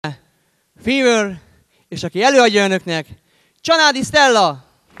Fever, és aki előadja önöknek, Csanadi Stella!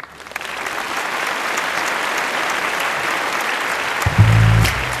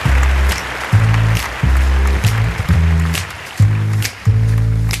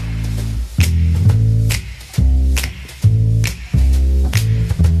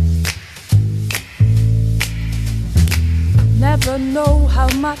 Never know how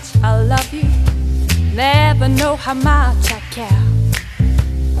much I love you. Never know how much I care.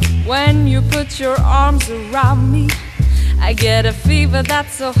 When you put your arms around me, I get a fever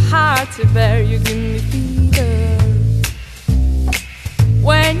that's so hard to bear. You give me fever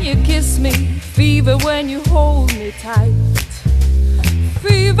when you kiss me, fever when you hold me tight.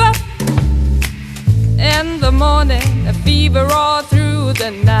 Fever in the morning, a fever all through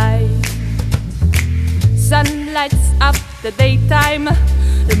the night. Sun lights up the daytime,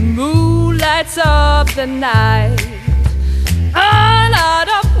 the moon lights up the night. I light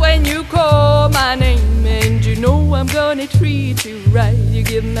up when you call my name, and you know I'm gonna treat you right. You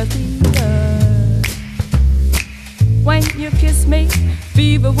give me fever when you kiss me,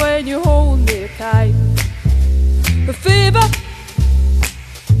 fever when you hold me tight. Fever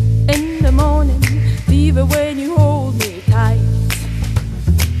in the morning, fever when you hold me tight.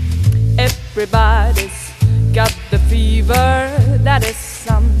 Everybody's got the fever, that is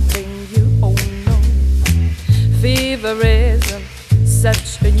something you all know. Fever isn't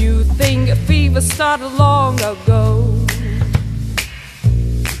such a new thing, a fever started long ago.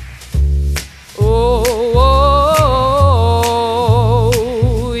 Oh, oh,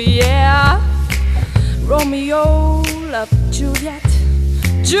 oh, yeah. Romeo loved Juliet,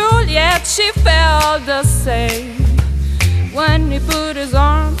 Juliet, she felt the same. When he put his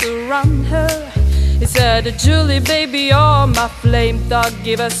arms around her, he said, Julie, baby, you're my flame. Dog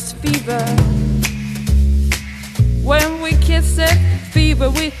give us fever. When we kiss it, fever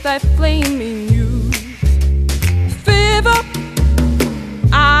with that flaming youth. Fever,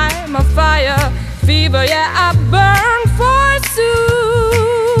 I'm a fire. Fever, yeah, I burn forsooth.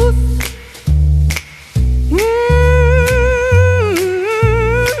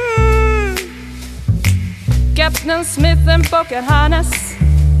 Captain Smith and Pocahontas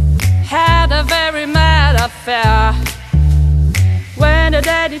had a very mad affair. When her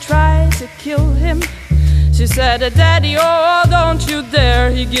daddy tried to kill him, she said, Daddy, oh, don't you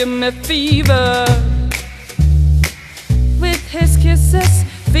dare. He give me fever with his kisses,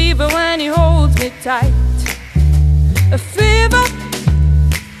 fever when he holds me tight. A fever,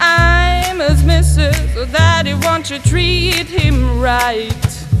 I'm his missus, so Daddy, won't you treat him right?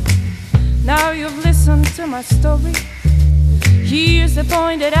 Now you've listened to my story. Here's the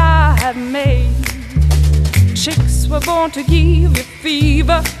point that I have made. Chicks were born to give you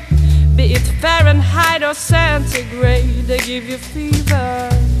fever, be it Fahrenheit or centigrade, they give you fever.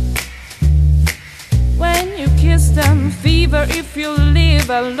 When you kiss them, fever if you live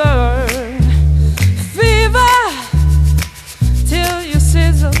and learn. Fever till you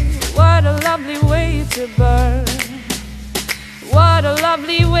sizzle, what a lovely way to burn. What a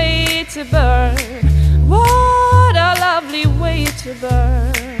lovely way to burn. What a lovely way to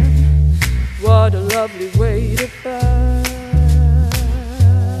burn. What a lovely way to burn.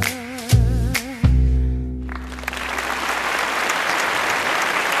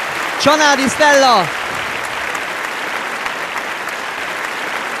 Csanadi Stella!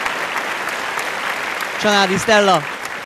 Csanadi Stella!